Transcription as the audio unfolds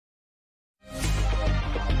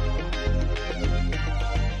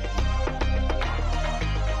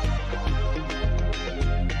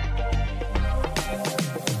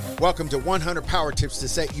Welcome to 100 Power Tips to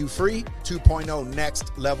Set You Free 2.0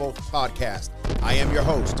 Next Level Podcast. I am your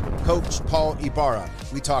host, Coach Paul Ibarra.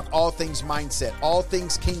 We talk all things mindset, all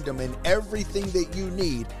things kingdom, and everything that you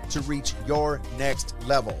need to reach your next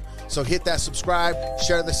level. So hit that subscribe,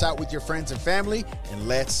 share this out with your friends and family, and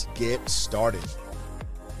let's get started.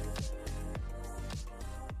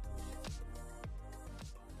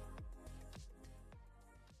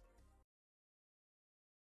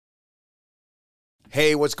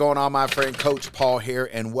 Hey, what's going on, my friend? Coach Paul here,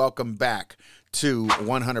 and welcome back to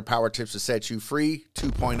 100 Power Tips to Set You Free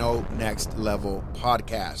 2.0 Next Level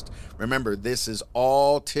Podcast. Remember, this is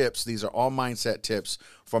all tips. These are all mindset tips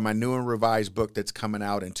for my new and revised book that's coming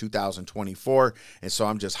out in 2024. And so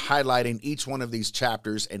I'm just highlighting each one of these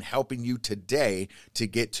chapters and helping you today to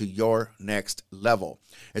get to your next level.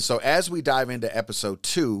 And so as we dive into episode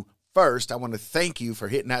 2, first, I want to thank you for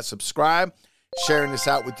hitting that subscribe, sharing this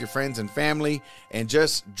out with your friends and family, and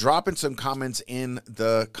just dropping some comments in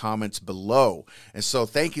the comments below. And so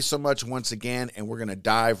thank you so much once again, and we're going to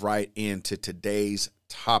dive right into today's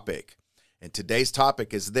topic. And today's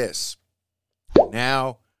topic is this: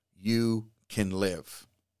 now you can live.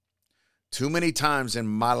 Too many times in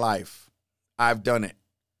my life, I've done it.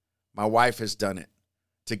 My wife has done it.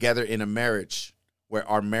 Together in a marriage where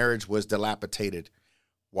our marriage was dilapidated.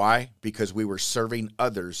 Why? Because we were serving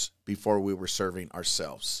others before we were serving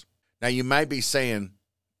ourselves. Now, you might be saying,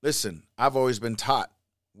 listen, I've always been taught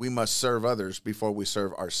we must serve others before we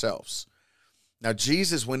serve ourselves. Now,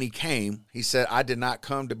 Jesus, when he came, he said, I did not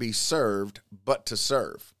come to be served, but to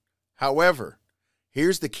serve. However,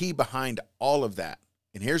 here's the key behind all of that.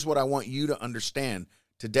 And here's what I want you to understand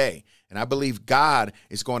today. And I believe God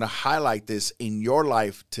is going to highlight this in your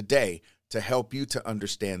life today to help you to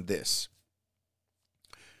understand this.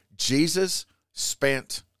 Jesus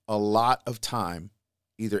spent a lot of time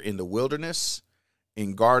either in the wilderness,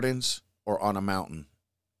 in gardens, or on a mountain.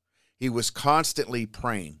 He was constantly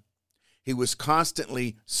praying. He was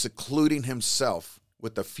constantly secluding himself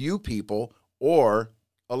with a few people or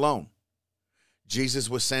alone. Jesus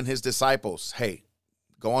would send his disciples, hey,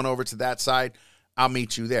 go on over to that side. I'll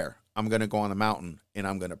meet you there. I'm going to go on a mountain and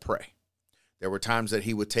I'm going to pray. There were times that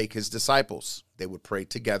he would take his disciples. They would pray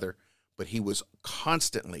together. But he was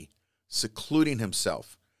constantly secluding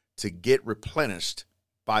himself to get replenished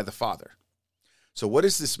by the Father. So what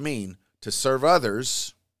does this mean to serve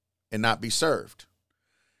others and not be served?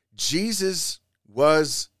 Jesus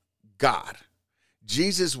was God.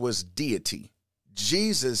 Jesus was deity.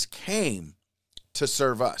 Jesus came to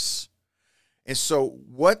serve us. And so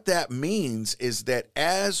what that means is that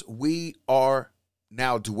as we are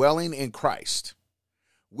now dwelling in Christ,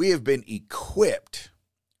 we have been equipped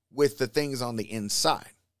with the things on the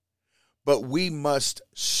inside. But we must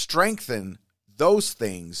strengthen those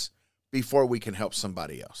things before we can help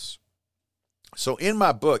somebody else. So in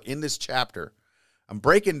my book, in this chapter, I'm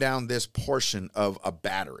breaking down this portion of a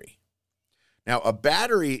battery. Now, a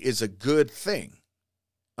battery is a good thing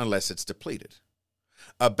unless it's depleted.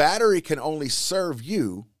 A battery can only serve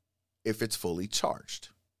you if it's fully charged.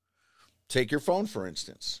 Take your phone, for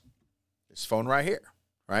instance. This phone right here,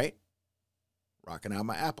 right? Rocking out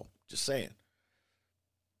my Apple, just saying.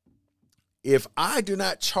 If I do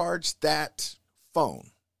not charge that phone,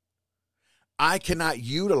 I cannot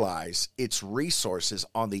utilize its resources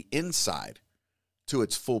on the inside to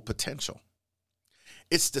its full potential.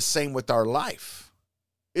 It's the same with our life.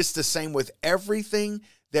 It's the same with everything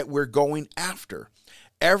that we're going after.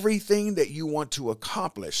 Everything that you want to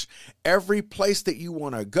accomplish, every place that you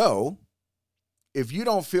want to go, if you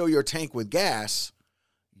don't fill your tank with gas,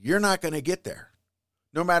 you're not going to get there.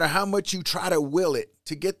 No matter how much you try to will it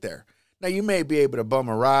to get there. Now, you may be able to bum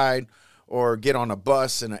a ride or get on a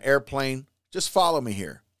bus and an airplane. Just follow me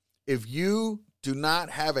here. If you do not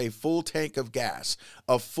have a full tank of gas,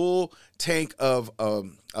 a full tank of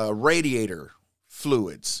radiator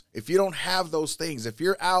fluids, if you don't have those things, if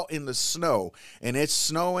you're out in the snow and it's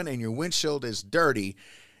snowing and your windshield is dirty,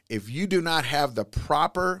 if you do not have the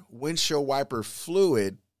proper windshield wiper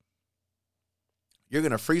fluid, you're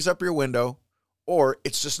going to freeze up your window, or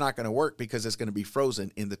it's just not going to work because it's going to be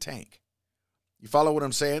frozen in the tank. You follow what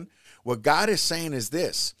I'm saying? What God is saying is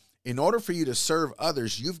this: in order for you to serve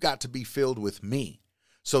others, you've got to be filled with me.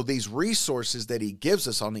 So these resources that he gives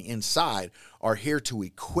us on the inside are here to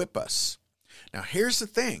equip us. Now, here's the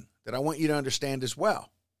thing that I want you to understand as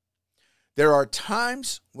well. There are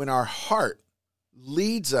times when our heart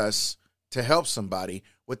leads us to help somebody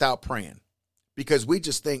without praying, because we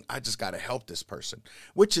just think, I just got to help this person,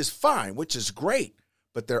 which is fine, which is great.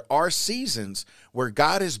 But there are seasons where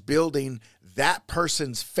God is building that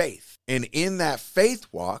person's faith. And in that faith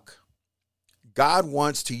walk, God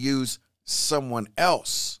wants to use someone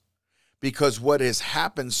else, because what has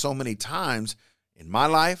happened so many times in my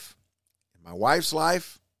life, in my wife's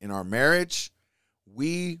life, in our marriage,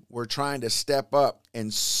 we were trying to step up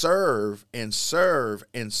and serve and serve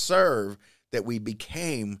and serve, that we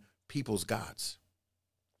became people's gods.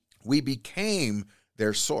 We became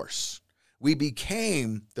their source. We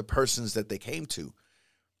became the persons that they came to.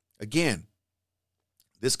 Again,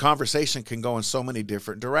 this conversation can go in so many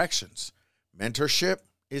different directions. Mentorship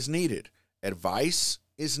is needed. Advice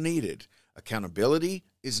is needed. Accountability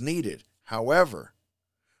is needed. However,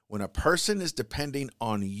 when a person is depending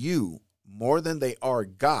on you more than they are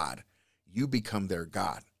God, you become their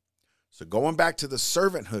God. So going back to the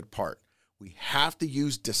servanthood part, we have to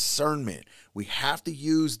use discernment. We have to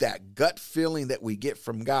use that gut feeling that we get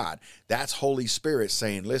from God. That's Holy Spirit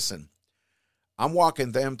saying, listen, I'm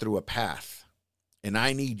walking them through a path, and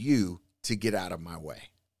I need you to get out of my way.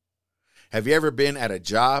 Have you ever been at a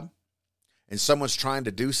job and someone's trying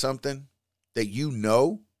to do something that you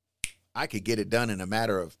know, I could get it done in a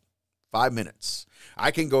matter of 5 minutes.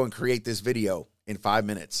 I can go and create this video in 5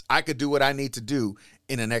 minutes. I could do what I need to do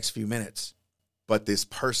in the next few minutes. But this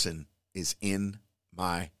person is in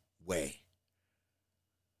my way.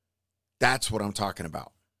 That's what I'm talking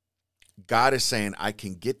about. God is saying, I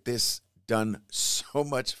can get this done so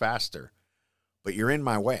much faster, but you're in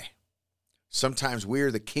my way. Sometimes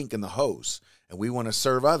we're the kink in the hose, and we want to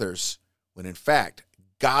serve others when in fact,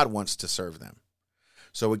 God wants to serve them.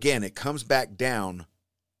 So again, it comes back down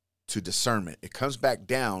to discernment. It comes back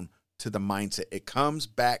down to the mindset. It comes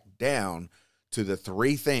back down to the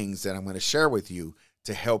three things that I'm going to share with you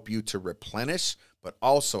to help you to replenish, but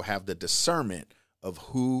also have the discernment of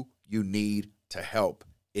who you need to help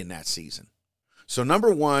in that season. So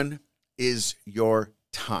number one is your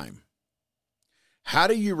time. How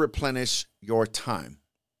do you replenish your time?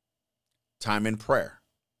 Time in prayer,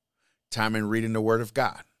 time in reading the Word of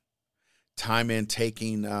God, time in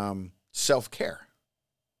taking self-care,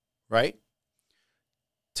 right?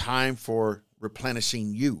 Time for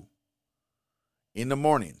replenishing you. In the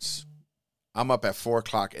mornings, I'm up at 4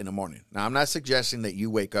 o'clock in the morning. Now, I'm not suggesting that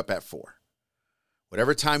you wake up at 4.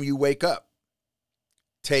 Whatever time you wake up,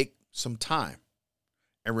 take some time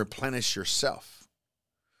and replenish yourself.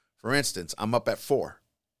 For instance, I'm up at 4.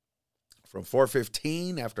 From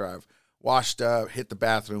 4:15, after I've washed up, hit the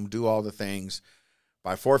bathroom, do all the things,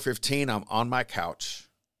 by 4:15, I'm on my couch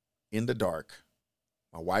in the dark.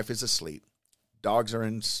 My wife is asleep. Dogs are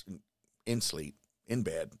in sleep, in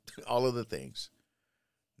bed, all of the things.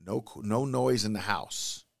 No noise in the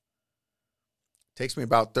house. Takes me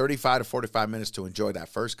about 35 to 45 minutes to enjoy that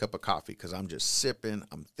first cup of coffee because I'm just sipping,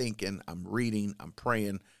 I'm thinking, I'm reading, I'm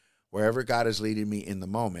praying, wherever God is leading me in the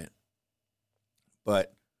moment.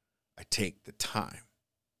 But I take the time.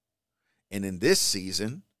 And in this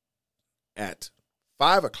season, at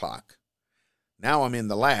 5 o'clock, now I'm in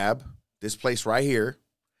the lab, this place right here,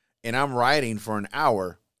 and I'm writing for an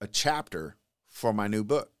hour a chapter for my new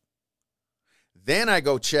book. Then I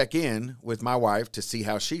go check in with my wife to see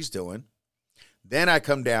how she's doing. Then I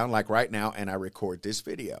come down like right now and I record this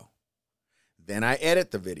video. Then I edit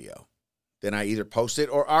the video. Then I either post it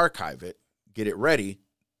or archive it, get it ready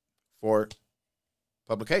for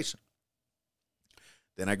publication.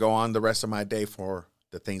 Then I go on the rest of my day for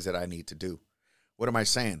the things that I need to do. What am I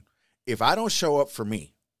saying? If I don't show up for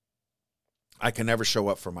me, I can never show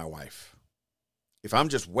up for my wife. If I'm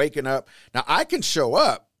just waking up, now I can show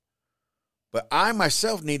up, but I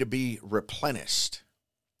myself need to be replenished,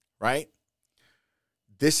 right?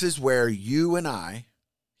 This is where you and I,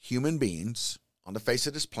 human beings on the face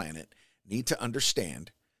of this planet, need to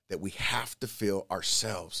understand that we have to fill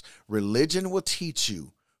ourselves. Religion will teach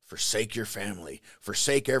you, forsake your family,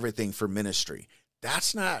 forsake everything for ministry.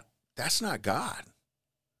 That's not God.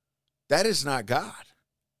 That is not God.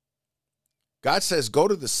 God says, go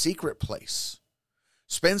to the secret place.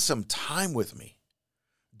 Spend some time with me.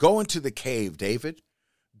 Go into the cave, David.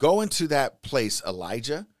 Go into that place,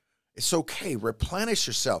 Elijah. It's okay. Replenish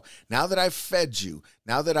yourself. Now that I've fed you,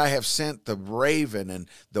 now that I have sent the raven and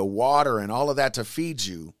the water and all of that to feed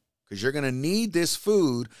you, because you're going to need this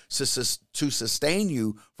food to sustain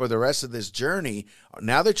you for the rest of this journey.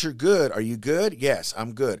 Now that you're good, are you good? Yes,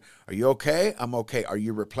 I'm good. Are you okay? I'm okay. Are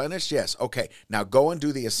you replenished? Yes. Okay. Now go and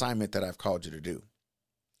do the assignment that I've called you to do.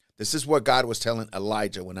 This is what God was telling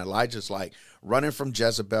Elijah when Elijah's like running from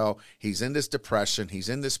Jezebel. He's in this depression. He's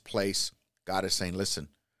in this place. God is saying, listen,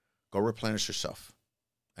 go replenish yourself.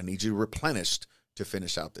 I need you replenished to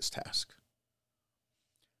finish out this task.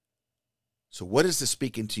 So what is this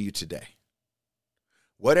speaking to you today?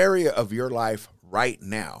 What area of your life right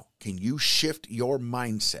now can you shift your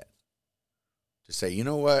mindset to say, you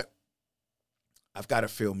know what? I've got to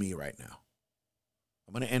feel me right now.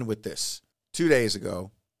 I'm going to end with this. 2 days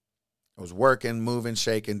ago, I was working, moving,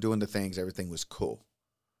 shaking, doing the things. Everything was cool.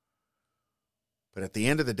 But at the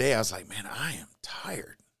end of the day, I was like, man, I am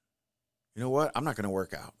tired. You know what? I'm not going to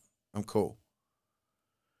work out. I'm cool.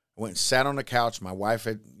 I went and sat on the couch. My wife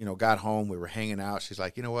had, got home. We were hanging out. She's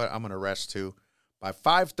like, you know what? I'm going to rest too. By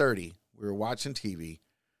 5:30, we were watching TV,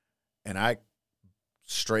 and I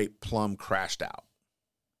straight plumb crashed out.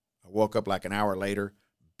 I woke up like an hour later,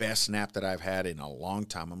 best nap that I've had in a long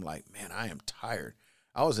time. I'm like, man, I am tired.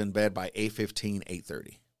 I was in bed by 8:15,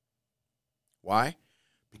 8:30. Why?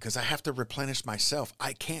 Because I have to replenish myself.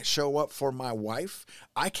 I can't show up for my wife.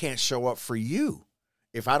 I can't show up for you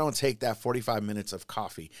if I don't take that 45 minutes of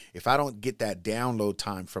coffee, if I don't get that download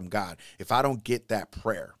time from God, if I don't get that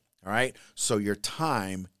prayer, all right? So your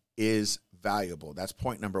time is valuable. That's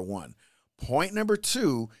point number one. Point number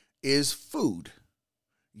two is food.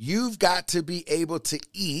 You've got to be able to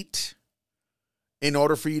eat in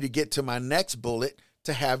order for you to get to my next bullet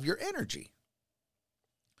to have your energy.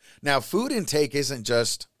 Now, food intake isn't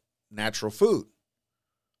just natural food.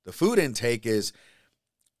 The food intake is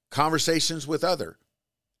conversations with others,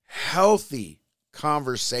 healthy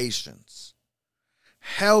conversations,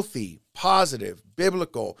 healthy, positive,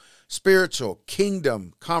 biblical, spiritual,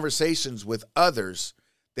 kingdom conversations with others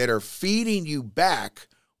that are feeding you back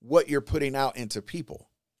what you're putting out into people.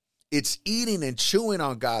 It's eating and chewing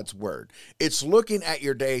on God's word. It's looking at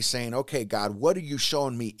your day saying, okay, God, what are you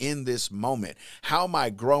showing me in this moment? How am I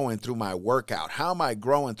growing through my workout? How am I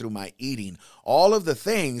growing through my eating? All of the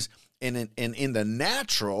things in the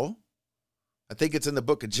natural, I think it's in the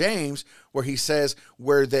book of James where he says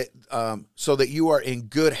so that you are in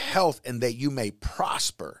good health and that you may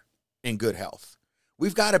prosper in good health.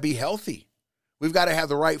 We've got to be healthy. We've got to have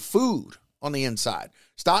the right food on the inside.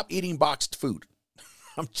 Stop eating boxed food.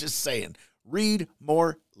 I'm just saying, read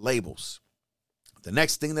more labels. The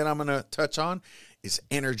next thing that I'm going to touch on is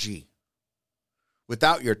energy.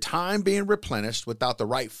 Without your time being replenished, without the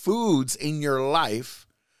right foods in your life,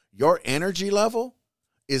 your energy level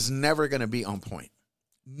is never going to be on point.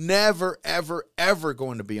 Never, ever, ever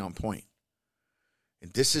going to be on point.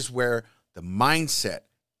 And this is where the mindset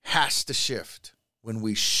has to shift. When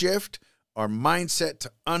we shift our mindset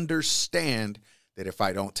to understand that if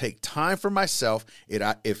I don't take time for myself,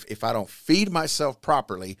 if I don't feed myself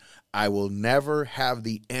properly, I will never have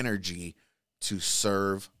the energy to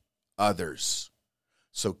serve others.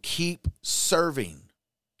 So keep serving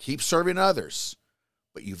others,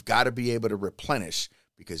 but you've got to be able to replenish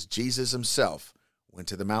because Jesus himself went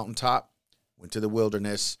to the mountaintop, went to the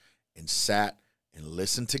wilderness, and sat and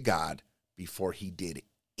listened to God before he did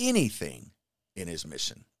anything in his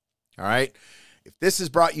mission. All right? If this has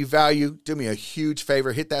brought you value, do me a huge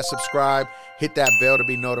favor. Hit that subscribe. Hit that bell to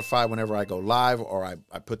be notified whenever I go live or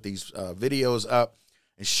I put these videos up.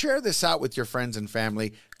 And share this out with your friends and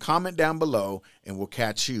family. Comment down below, and we'll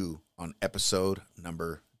catch you on episode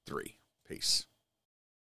number 3. Peace.